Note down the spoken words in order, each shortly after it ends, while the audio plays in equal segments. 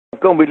I've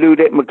gone with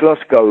Ludek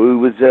McCloskey, who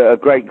was a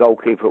great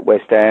goalkeeper at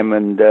West Ham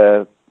and,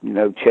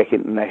 Czech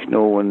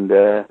international, and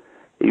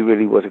he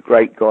really was a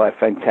great guy,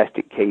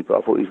 fantastic keeper.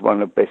 I thought he was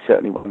one of the best,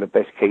 certainly one of the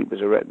best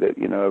keepers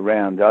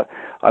around.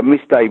 I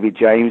missed David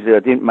James. I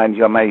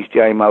managed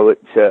JMO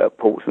at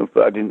Portsmouth,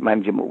 but I didn't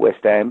manage him at West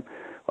Ham.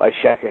 I had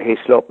Shaka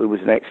Hislop, who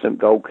was an excellent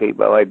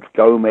goalkeeper. I had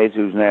Gomez,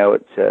 who's now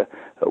at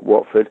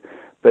Watford.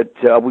 But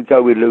I would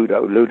go with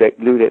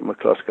Ludek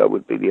McCloskey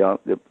would be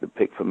the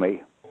pick for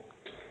me.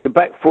 The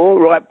back four,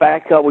 right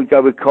back, I would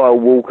go with Kyle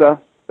Walker,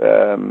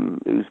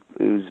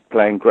 who's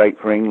playing great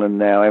for England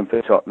now and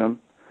for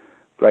Tottenham.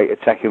 Great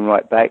attacking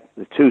right back.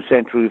 The two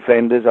central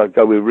defenders, I'd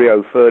go with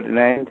Rio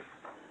Ferdinand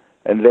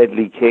and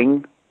Ledley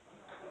King.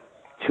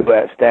 Two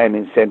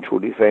outstanding central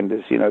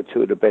defenders,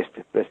 two of the best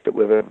that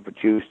we've ever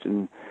produced,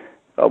 and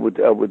I would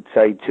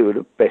say two of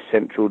the best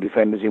central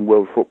defenders in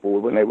world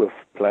football when they were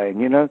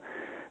playing,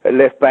 At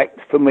left back,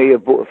 for me, a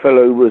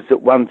fellow who was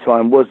at one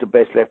time was the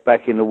best left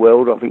back in the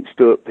world, I think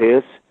Stuart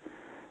Pearce.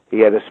 He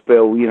had a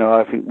spell,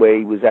 I think, where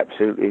he was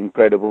absolutely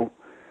incredible.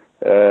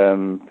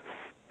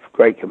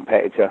 Great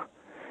competitor.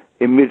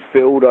 In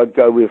midfield, I'd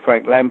go with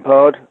Frank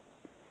Lampard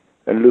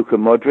and Luka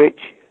Modric.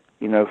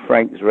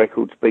 Frank's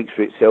record speaks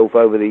for itself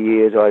over the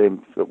years. I had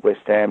him at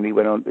West Ham. He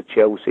went on to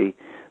Chelsea.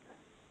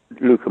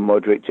 Luka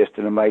Modric, just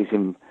an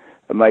amazing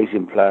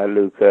player.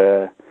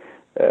 Luka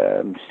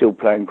still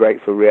playing great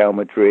for Real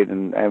Madrid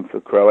and for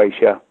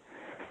Croatia.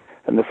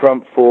 And the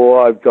front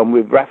four, I've gone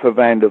with Rafa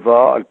van der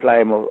Vaart. I'd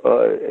play him.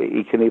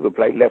 He can either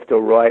play left or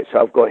right. So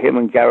I've got him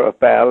and Gareth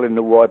Bale in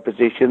the wide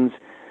positions.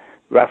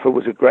 Rafa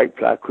was a great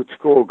player, could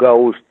score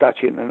goals,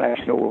 Dutch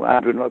international,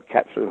 100 odd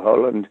caps with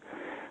Holland.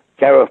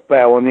 Gareth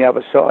Bale on the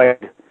other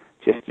side,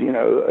 just, in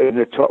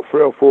the top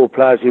 3 or 4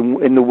 players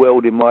in the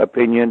world, in my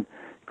opinion,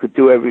 could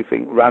do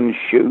everything, run,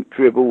 shoot,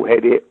 dribble,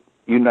 head it,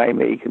 you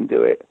name it, he can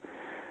do it.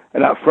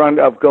 And up front,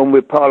 I've gone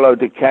with Paolo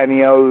Di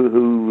Canio,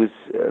 who was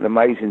an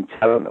amazing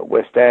talent at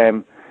West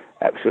Ham,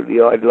 absolutely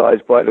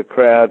idolised by the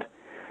crowd.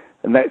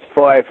 And that's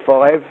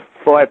 5-5,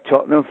 5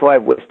 Tottenham,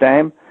 5 West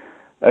Ham.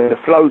 And the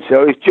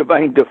floater is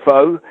Jermaine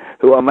Defoe,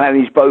 who I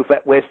managed both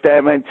at West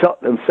Ham and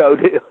Tottenham. So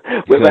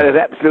we've had an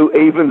absolute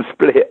even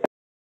split.